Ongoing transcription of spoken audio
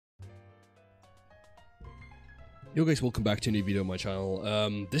Yo guys, welcome back to a new video on my channel.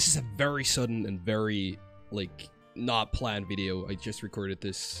 This is a very sudden and very, like, not planned video. I just recorded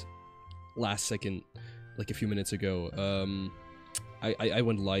this last second, like a few minutes ago. I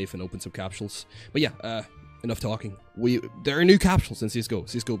went live and opened some capsules. But yeah, enough talking. There are new capsules in CSGO.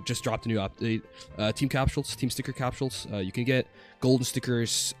 CSGO just dropped a new update. Team capsules, team sticker capsules. You can get golden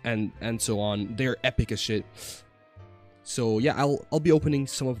stickers and so on. They're epic as shit. So yeah, I'll be opening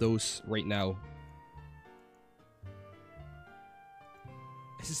some of those right now.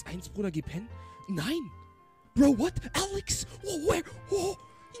 Es ist 1, Bruder, gib hin. Nein! Bro, what? Alex! Where?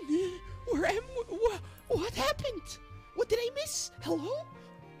 What happened? What did I miss? Hello?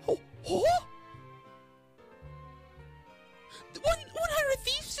 Oh? 100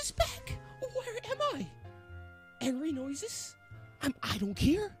 Thieves is back! Where am I? Angry noises? I don't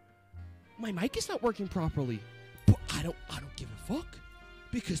care. My mic is not working properly. But I don't give a fuck.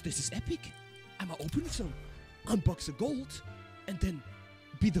 Because this is epic. I'ma open some, unbox a gold, and then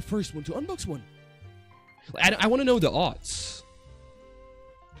be the first one to unbox one. I want to know the odds.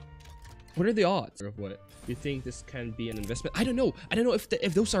 What are the odds of what you think this can be an investment? I don't know. I don't know if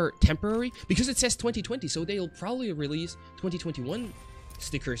those are temporary, because it says 2020, so they'll probably release 2021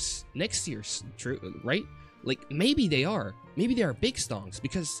 stickers next year, right? Like maybe they are big stonks,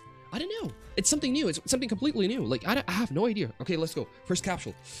 because I don't know. It's something new. It's something completely new. Like I have no idea. Okay, let's go. First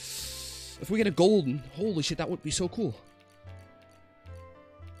capsule. If we get a golden, holy shit, that would be so cool.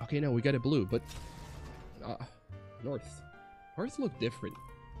 Okay, no, we got a blue, but North looked different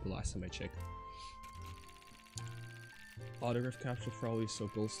the last time I checked. Autograph capsule probably, so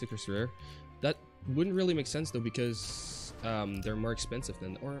gold stickers rare. That wouldn't really make sense though, because they're more expensive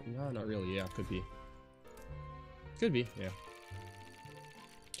than, or no, not really. Yeah, could be, yeah.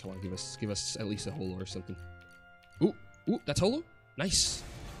 Come on, give us at least a holo or something. Ooh, that's holo. Nice.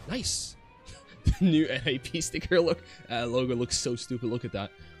 The new NIP sticker logo looks so stupid. Look at that.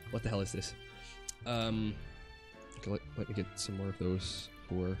 What the hell is this? Okay, let me get some more of those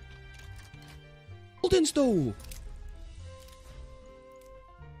for Goldens though.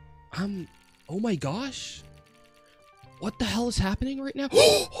 Oh my gosh. What the hell is happening right now?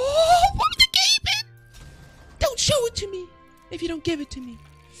 Oh, what the game? Don't show it to me if you don't give it to me.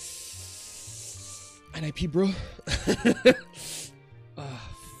 NIP, bro.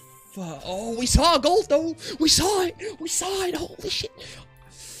 Fuck. Oh, we saw gold though. We saw it. Holy shit.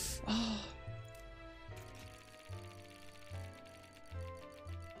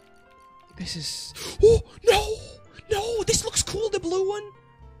 This is. Oh no! This looks cool. The blue one.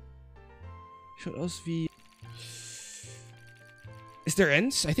 Schaut aus wie. Is there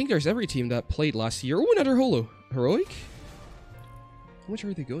ends? I think there's every team that played last year. Oh, another holo. Heroic? How much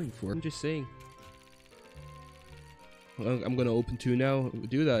are they going for? I'm just saying. I'm gonna open two now.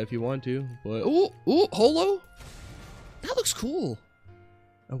 Do that if you want to. But ooh, holo. That looks cool.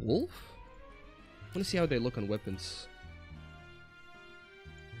 A wolf? I want to see how they look on weapons.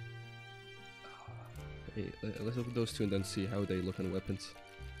 Hey, let's open those two and then see how they look on weapons.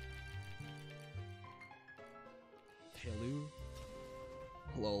 Tailu.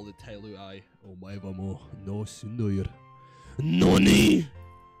 Hello, the Tailu eye. Oh my vamo. No sundoyer. Noni!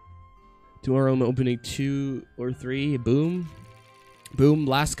 Tomorrow I'm opening 2 or 3. Boom.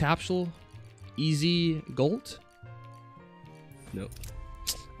 Last capsule. Easy gold. No.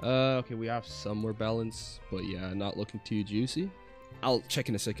 Okay, we have some more balance, but yeah, not looking too juicy. I'll check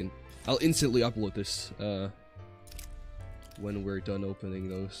in a second. I'll instantly upload this when we're done opening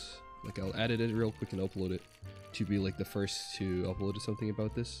those. Like, I'll edit it real quick and upload it to be like the first to upload something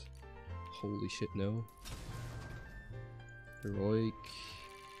about this. Holy shit, no. Heroic.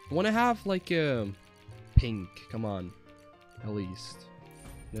 I want to have like pink. Come on, at least.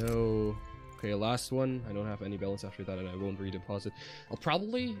 No. Okay, last one. I don't have any balance after that, and I won't redeposit. I'll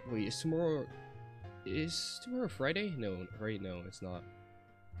probably wait. Is tomorrow Friday? No, right? No, it's not.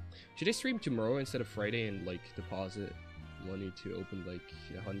 Should I stream tomorrow instead of Friday and like deposit money to open like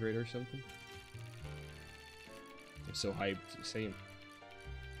 100 or something? I'm so hyped. Same.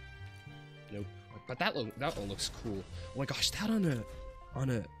 Nope. But that one looks cool. Oh my gosh, that on a.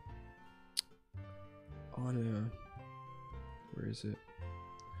 Where is it?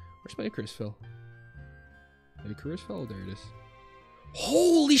 Where's my Icarus fell? My Icarus fell? There it is.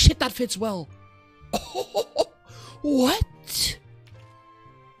 Holy shit, that fits well. Oh, what?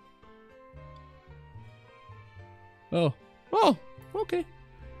 Oh, okay.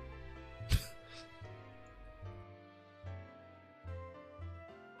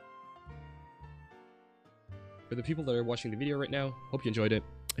 For the people that are watching the video right now, hope you enjoyed it.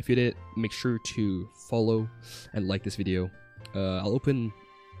 If you did, make sure to follow and like this video. I'll open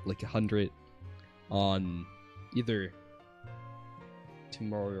like 100 on either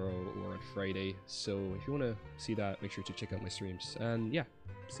tomorrow or on Friday. So if you want to see that, make sure to check out my streams. And yeah,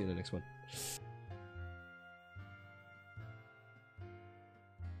 see you in the next one.